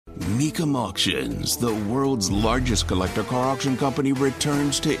Mecum Auctions, the world's largest collector car auction company,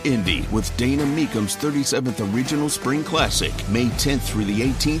 returns to Indy with Dana Mecum's 37th Original Spring Classic, May 10th through the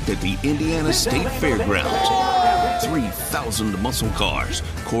 18th at the Indiana State Fairgrounds. 3,000 muscle cars,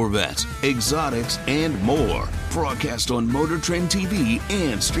 Corvettes, exotics, and more. Broadcast on Motor Trend TV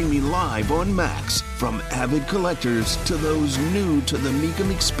and streaming live on Max. From avid collectors to those new to the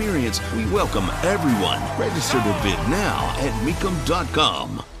Mecum experience, we welcome everyone. Register to bid now at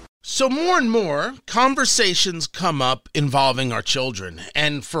Mecum.com. So more and more conversations come up involving our children.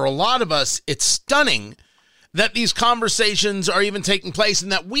 And for a lot of us, it's stunning that these conversations are even taking place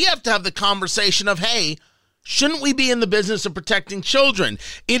and that we have to have the conversation of, hey, shouldn't we be in the business of protecting children?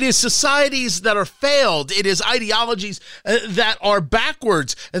 It is societies that are failed. It is ideologies that are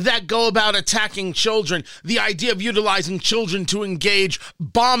backwards that go about attacking children. The idea of utilizing children to engage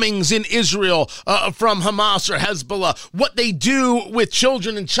bombings in Israel from Hamas or Hezbollah, what they do with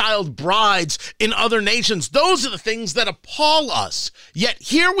children and child brides in other nations. Those are the things that appall us. Yet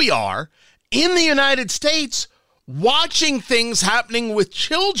here we are in the United States watching things happening with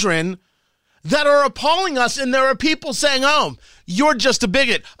children that are appalling us, and there are people saying, oh, you're just a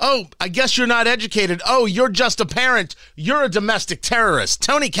bigot. Oh, I guess you're not educated. Oh, you're just a parent. You're a domestic terrorist.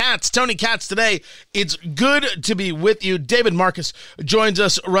 Tony Katz today. It's good to be with you. David Marcus joins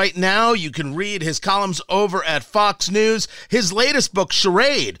us right now. You can read his columns over at Fox News. His latest book,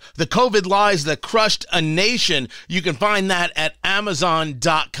 Charade, The COVID Lies That Crushed a Nation. You can find that at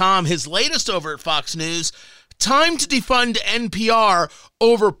Amazon.com. His latest over at Fox News, Time to Defund NPR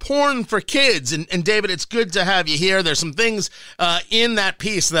over porn for kids. And David, it's good to have you here. There's some things in that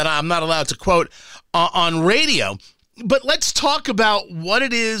piece that I'm not allowed to quote on radio. But let's talk about what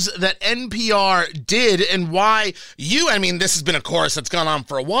it is that NPR did and why this has been a chorus that's gone on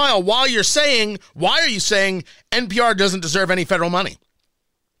for a while. Why are you saying NPR doesn't deserve any federal money?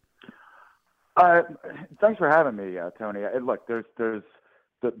 Thanks for having me, Tony. Look, there's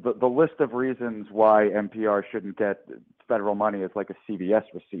the list of reasons why NPR shouldn't get federal money is like a CVS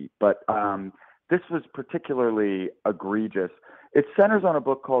receipt. But this was particularly egregious. It centers on a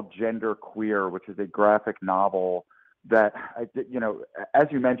book called Gender Queer, which is a graphic novel that, as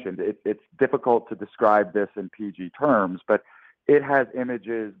you mentioned, it's difficult to describe this in PG terms, but it has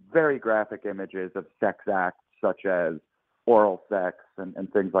images, very graphic images of sex acts such as oral sex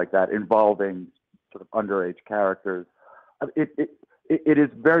and things like that involving sort of underage characters. It is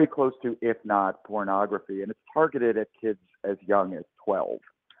very close to, if not pornography, and it's targeted at kids as young as 12.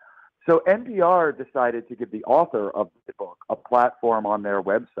 So NPR decided to give the author of the book a platform on their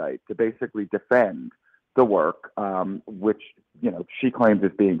website to basically defend the work, which, she claims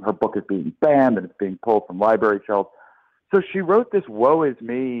her book is being banned and it's being pulled from library shelves. So she wrote this woe is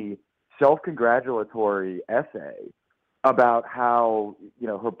me self-congratulatory essay about how,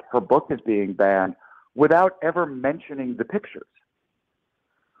 her book is being banned without ever mentioning the pictures.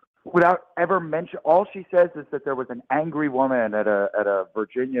 Without ever mention, all she says is that there was an angry woman at a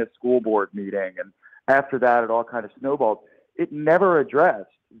Virginia school board meeting, and after that, it all kind of snowballed. It never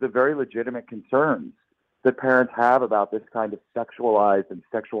addressed the very legitimate concerns that parents have about this kind of sexualized and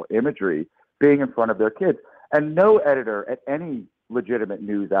sexual imagery being in front of their kids. And no editor at any legitimate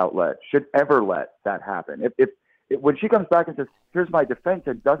news outlet should ever let that happen. If when she comes back and says, "Here's my defense,"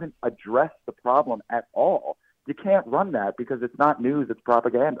 and doesn't address the problem at all, you can't run that because it's not news, it's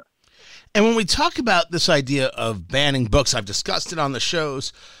propaganda. And when we talk about this idea of banning books, I've discussed it on the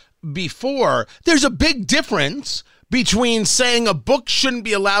shows before, there's a big difference between saying a book shouldn't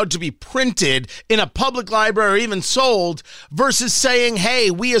be allowed to be printed in a public library or even sold versus saying,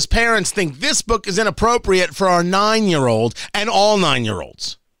 hey, we as parents think this book is inappropriate for our 9-year-old and all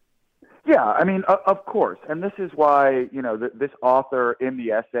 9-year-olds. Yeah, of course. And this is why, this author in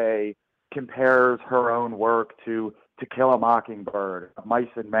the essay compares her own work to Kill a Mockingbird, Mice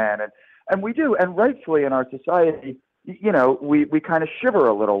and Men. And we do. And rightfully in our society, we kind of shiver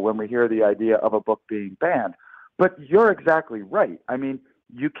a little when we hear the idea of a book being banned. But you're exactly right.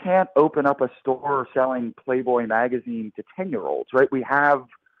 You can't open up a store selling Playboy magazine to 10-year-olds, right?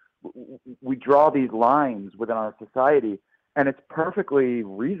 We draw these lines within our society, and it's perfectly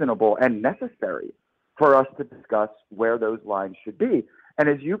reasonable and necessary for us to discuss where those lines should be. And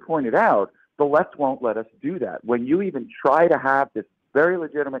as you pointed out, the left won't let us do that. When you even try to have this very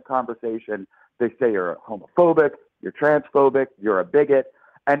legitimate conversation, they say you're homophobic, you're transphobic, you're a bigot,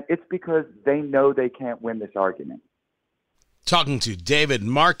 and it's because they know they can't win this argument. Talking to David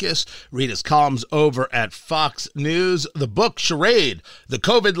Marcus, read his columns over at Fox News. The book, Charade, The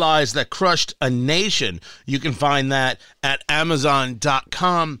COVID Lies That Crushed a Nation. You can find that at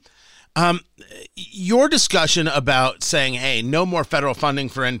Amazon.com. Your discussion about saying, hey, no more federal funding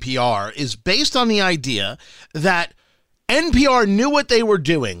for NPR is based on the idea that NPR knew what they were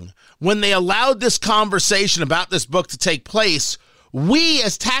doing when they allowed this conversation about this book to take place. We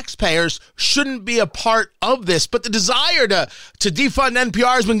as taxpayers shouldn't be a part of this. But the desire to defund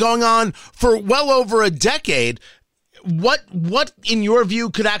NPR has been going on for well over a decade. What in your view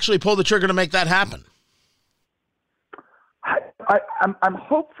could actually pull the trigger to make that happen? I'm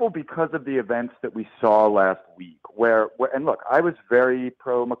hopeful because of the events that we saw last week where and look, I was very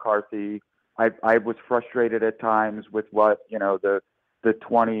pro McCarthy. I was frustrated at times with what, the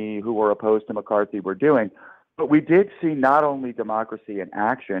 20 who were opposed to McCarthy were doing. But we did see not only democracy in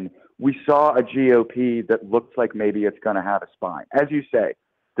action, we saw a GOP that looks like maybe it's going to have a spine. As you say,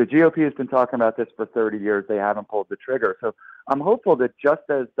 the GOP has been talking about this for 30 years. They haven't pulled the trigger. So I'm hopeful that just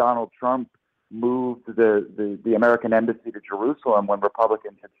as Donald Trump moved the American embassy to Jerusalem when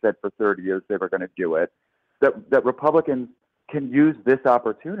Republicans had said for 30 years they were going to do it, that Republicans can use this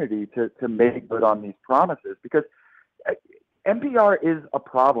opportunity to make good on these promises, because NPR is a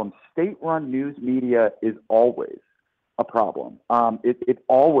problem. State-run news media is always a problem. It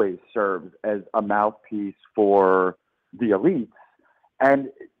always serves as a mouthpiece for the elites. And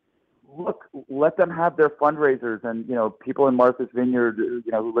look, let them have their fundraisers, and people in Martha's Vineyard,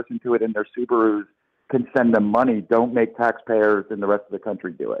 who listen to it in their Subarus can send them money. Don't make taxpayers in the rest of the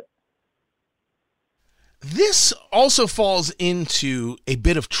country do it. This also falls into a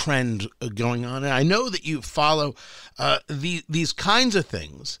bit of trend going on, and I know that you follow these kinds of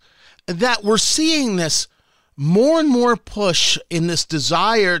things, that we're seeing this more and more push in this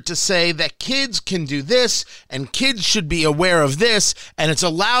desire to say that kids can do this and kids should be aware of this, and it's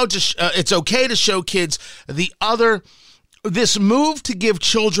allowed to it's okay to show kids the other. This move to give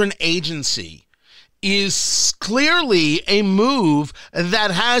children agency is clearly a move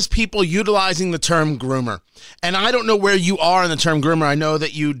that has people utilizing the term groomer. And I don't know where you are in the term groomer. I know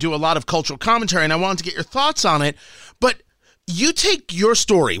that you do a lot of cultural commentary, and I wanted to get your thoughts on it. But you take your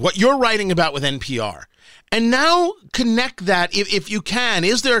story, what you're writing about with NPR, and now connect that, if you can.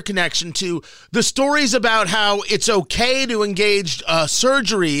 Is there a connection to the stories about how it's okay to engage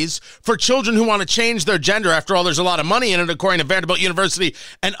surgeries for children who want to change their gender? After all, there's a lot of money in it, according to Vanderbilt University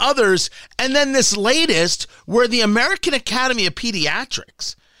and others. And then this latest, where the American Academy of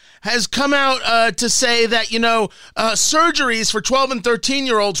Pediatrics has come out to say that, surgeries for 12 and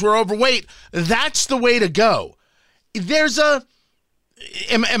 13-year-olds who are overweight, that's the way to go. There's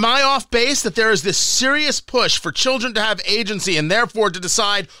Am I off base that there is this serious push for children to have agency and therefore to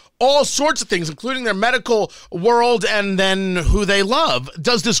decide all sorts of things, including their medical world and then who they love?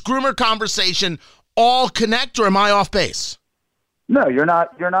 Does this groomer conversation all connect, or am I off base? No, you're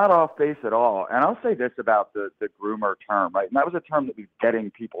not off base at all. And I'll say this about the groomer term, right? And that was a term that was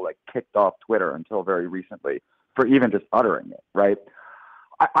getting people kicked off Twitter until very recently for even just uttering it, right?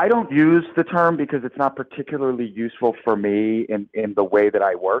 I don't use the term because it's not particularly useful for me in the way that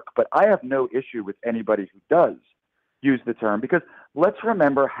I work, but I have no issue with anybody who does use the term, because let's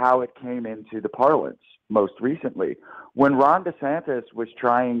remember how it came into the parlance most recently. When Ron DeSantis was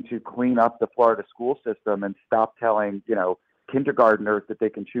trying to clean up the Florida school system and stop telling, kindergartners that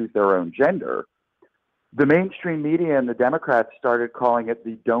they can choose their own gender, the mainstream media and the Democrats started calling it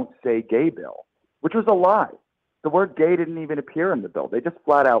the Don't Say Gay bill, which was a lie. The word gay didn't even appear in the bill. They just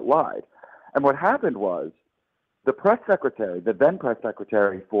flat out lied. And what happened was the then press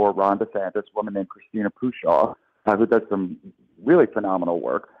secretary for Ron DeSantis, a woman named Christina Pushaw, who does some really phenomenal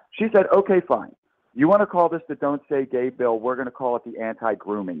work, she said, okay, fine. You want to call this the Don't Say Gay bill? We're going to call it the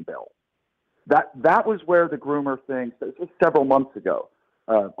anti-grooming bill. That was where the groomer thing, this was several months ago,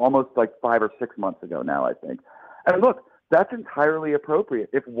 almost 5 or 6 months ago now, I think. And look, that's entirely appropriate.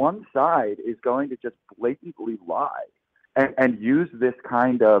 If one side is going to just blatantly lie and use this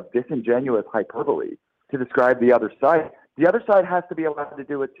kind of disingenuous hyperbole to describe the other side has to be allowed to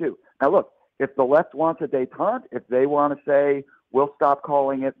do it too. Now look, if the left wants a détente, if they want to say, we'll stop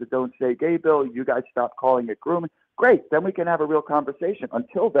calling it the Don't Say Gay bill, you guys stop calling it grooming, great, then we can have a real conversation.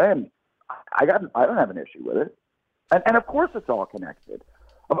 Until then, I don't have an issue with it. And of course it's all connected.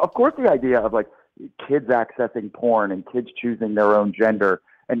 Of course the idea of kids accessing porn and kids choosing their own gender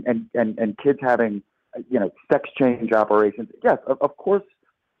and kids having, sex change operations. Yes, of course,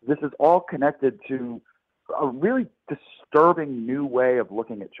 this is all connected to a really disturbing new way of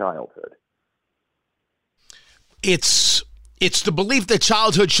looking at childhood. It's the belief that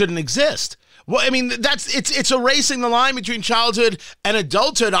childhood shouldn't exist. Well, I mean, it's erasing the line between childhood and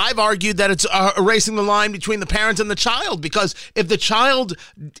adulthood. I've argued that it's erasing the line between the parent and the child, because if the child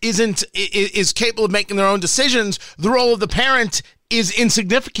is capable of making their own decisions, the role of the parent is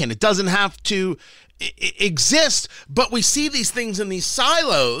insignificant. It doesn't have to exist, but we see these things in these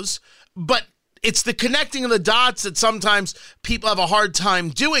silos, but it's the connecting of the dots that sometimes people have a hard time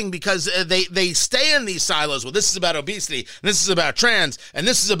doing because they stay in these silos. Well, this is about obesity, and this is about trans, and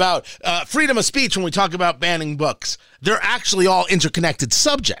this is about freedom of speech when we talk about banning books. They're actually all interconnected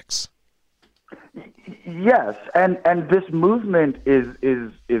subjects. Yes, and this movement is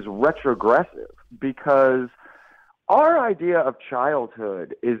retrogressive because our idea of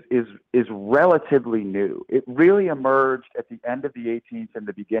childhood is relatively new. It really emerged at the end of the 18th and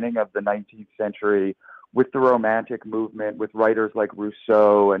the beginning of the 19th century with the Romantic movement, with writers like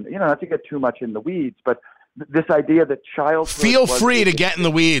Rousseau, and not to get too much in the weeds, but this idea that childhood. Feel free to get in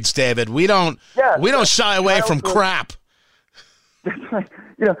the weeds, David. We don't shy away from crap.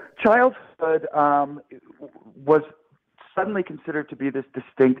 Childhood was suddenly considered to be this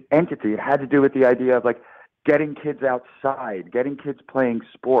distinct entity. It had to do with the idea of getting kids outside, getting kids playing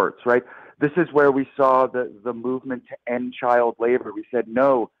sports, right? This is where we saw the movement to end child labor. We said,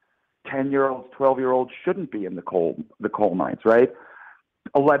 no, 10-year-olds, 12-year-olds shouldn't be in the coal mines, right?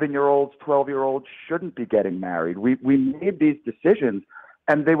 11-year-olds, 12-year-olds shouldn't be getting married. We made these decisions,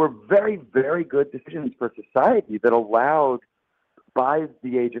 and they were very, very good decisions for society that allowed, by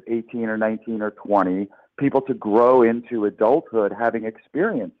the age of 18 or 19 or 20, people to grow into adulthood having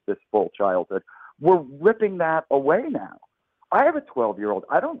experienced this full childhood. We're ripping that away now. I have a 12-year-old.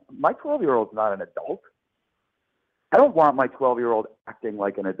 My 12-year-old's not an adult. I don't want my 12-year-old acting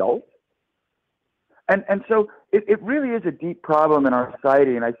like an adult. And so it really is a deep problem in our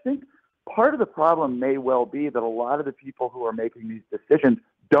society. And I think part of the problem may well be that a lot of the people who are making these decisions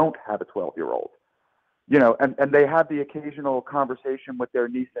don't have a 12-year-old. And they have the occasional conversation with their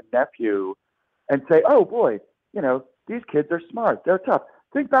niece and nephew and say, oh boy, these kids are smart. They're tough.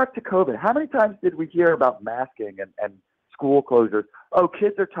 Think back to COVID. How many times did we hear about masking and school closures? Oh,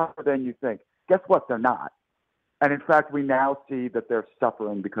 kids are tougher than you think. Guess what? They're not. And in fact, we now see that they're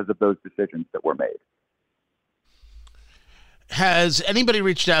suffering because of those decisions that were made. Has anybody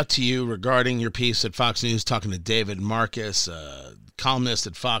reached out to you regarding your piece at Fox News, talking to David Marcus, columnist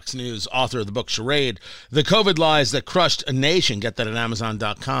at Fox News, author of the book Charade, The COVID Lies That Crushed a Nation? Get that at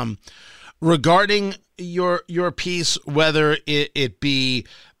Amazon.com. Regarding your piece, whether it be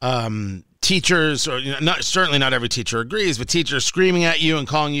teachers, or certainly not every teacher agrees, but teachers screaming at you and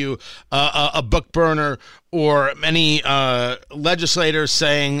calling you a book burner, or many legislators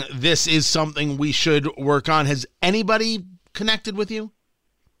saying this is something we should work on. Has anybody connected with you?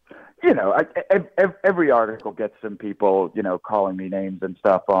 Every article gets some people, calling me names and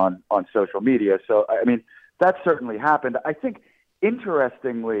stuff on social media. So, I mean, that certainly happened. I think,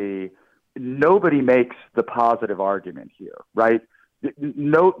 interestingly, nobody makes the positive argument here, right?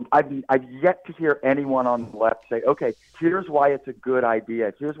 No, I've yet to hear anyone on the left say, okay, here's why it's a good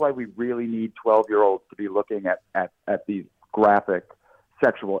idea. Here's why we really need 12-year-olds to be looking at these graphic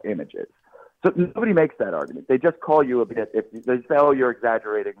sexual images. So nobody makes that argument. They just call you a bigot. If they say, oh, you're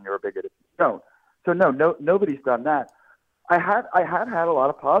exaggerating and you're a bigot. If you don't. So no, nobody's done that. I have had a lot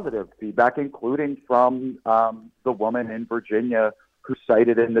of positive feedback, including from the woman in Virginia who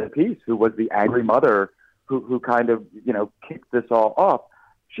cited in the piece, who was the angry mother who kind of, kicked this all off.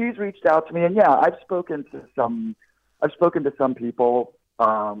 She's reached out to me, and I've spoken to some people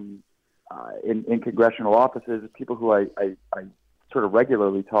in congressional offices, people who I sort of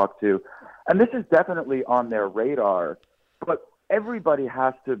regularly talk to, and this is definitely on their radar. But everybody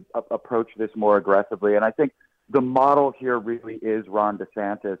has to approach this more aggressively, and I think the model here really is Ron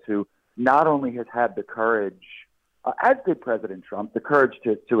DeSantis, who not only has had the courage, as did President Trump, the courage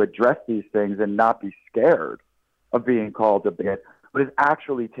to address these things and not be scared of being called a bigot, but is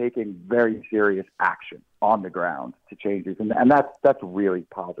actually taking very serious action on the ground to change these. And that's really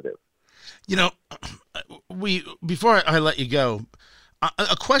positive. Before I let you go,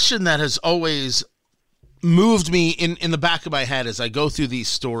 a question that has always moved me in the back of my head as I go through these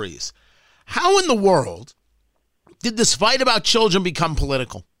stories: how in the world did this fight about children become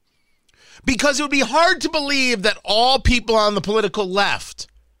political? Because it would be hard to believe that all people on the political left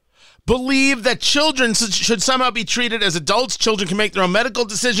believe that children should somehow be treated as adults. Children can make their own medical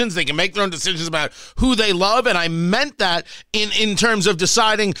decisions. They can make their own decisions about who they love. And I meant that in terms of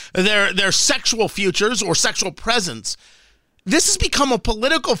deciding their sexual futures or sexual presence. This has become a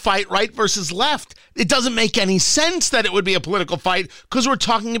political fight, right versus left. It doesn't make any sense that it would be a political fight because we're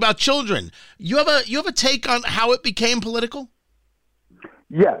talking about children. You have a take on how it became political?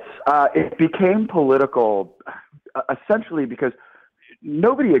 Yes, it became political essentially because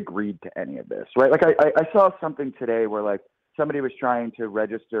nobody agreed to any of this, right? Like I saw something today where somebody was trying to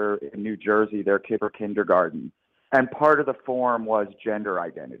register in New Jersey their kid for kindergarten, And part of the form was gender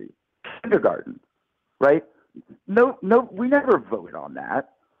identity. Kindergarten, right? No, we never voted on that.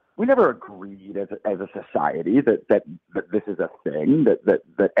 We never agreed as a society that this is a thing,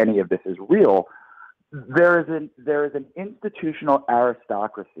 that any of this is real. There is an institutional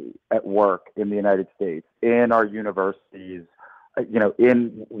aristocracy at work in the United States, in our universities,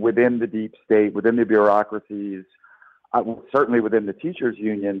 within the deep state, within the bureaucracies, certainly within the teachers'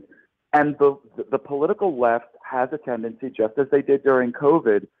 union. And the political left has a tendency, just as they did during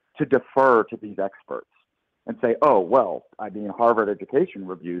COVID, to defer to these experts and say, oh, well, I mean, Harvard Education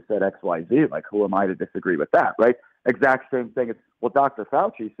Review said X, Y, Z. Like, who am I to disagree with that, right? Exact same thing as, well, Dr.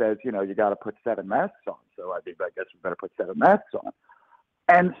 Fauci says, you got to put 7 masks on. So I guess we better put 7 masks on.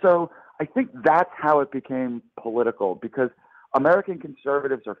 And so I think that's how it became political, because American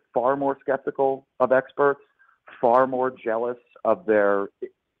conservatives are far more skeptical of experts, far more jealous of their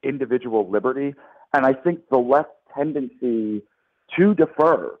individual liberty. And I think the left's tendency to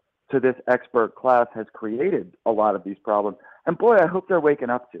defer to this expert class has created a lot of these problems. And boy, I hope they're waking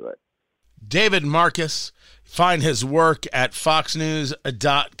up to it. David Marcus, find his work at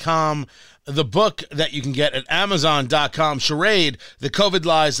foxnews.com. The book that you can get at amazon.com, Charade, The COVID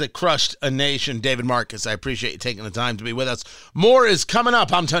Lies That Crushed a Nation. David Marcus, I appreciate you taking the time to be with us. More is coming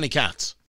up. I'm Tony Katz.